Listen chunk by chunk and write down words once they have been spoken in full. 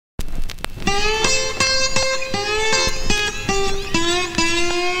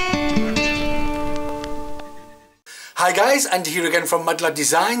Hi guys, Andy here again from Mad Lad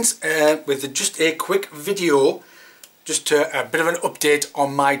Designs with just a quick video, just a bit of an update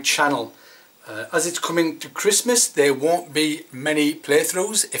on my channel. As it's coming to Christmas, there won't be many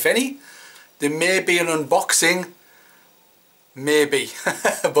playthroughs, if any. There may be an unboxing, maybe,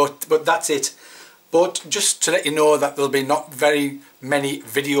 but that's it. But just to let you know that there'll be not very many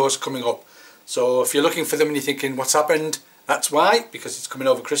videos coming up. So if you're looking for them and you're thinking what's happened, that's why, because it's coming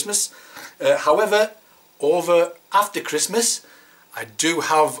over Christmas. However, after Christmas, I do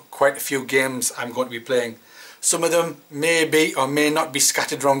have quite a few games I'm going to be playing. Some of them may be or may not be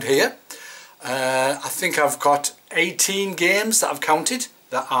scattered around here. I think I've got 18 games that I've counted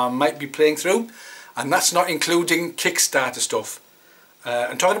that I might be playing through, and that's not including Kickstarter stuff.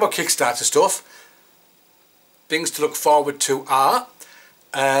 And talking about Kickstarter stuff, things to look forward to are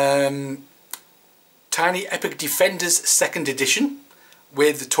Tiny Epic Defenders 2nd edition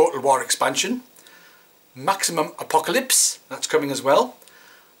with the Total War expansion. Maximum Apocalypse, that's coming as well.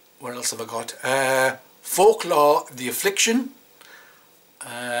 What else have I got? Folklore The Affliction.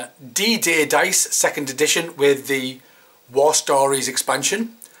 D-Day Dice 2nd edition with the War Stories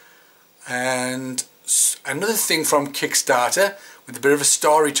expansion. And another thing from Kickstarter with a bit of a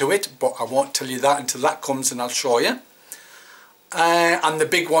story to it, but I won't tell you that until that comes and I'll show you. And the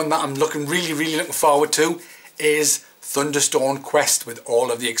big one that I'm really looking forward to is Thunderstone Quest with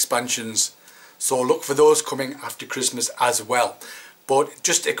all of the expansions. So look for those coming after Christmas as well. But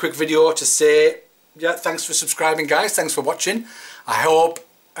just a quick video to say, yeah, thanks for subscribing guys, thanks for watching. I hope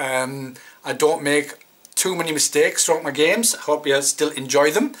I don't make too many mistakes throughout my games. I hope you still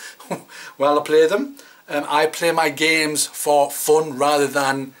enjoy them while I play them. I play my games for fun rather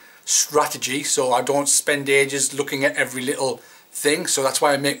than strategy, so I don't spend ages looking at every little thing, so that's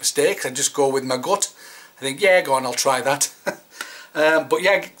why I make mistakes. I just go with my gut. I think, yeah, go on, I'll try that. But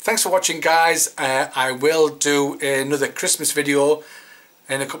yeah, thanks for watching guys. I will do another Christmas video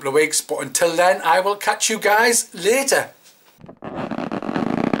in a couple of weeks, but until then I will catch you guys later.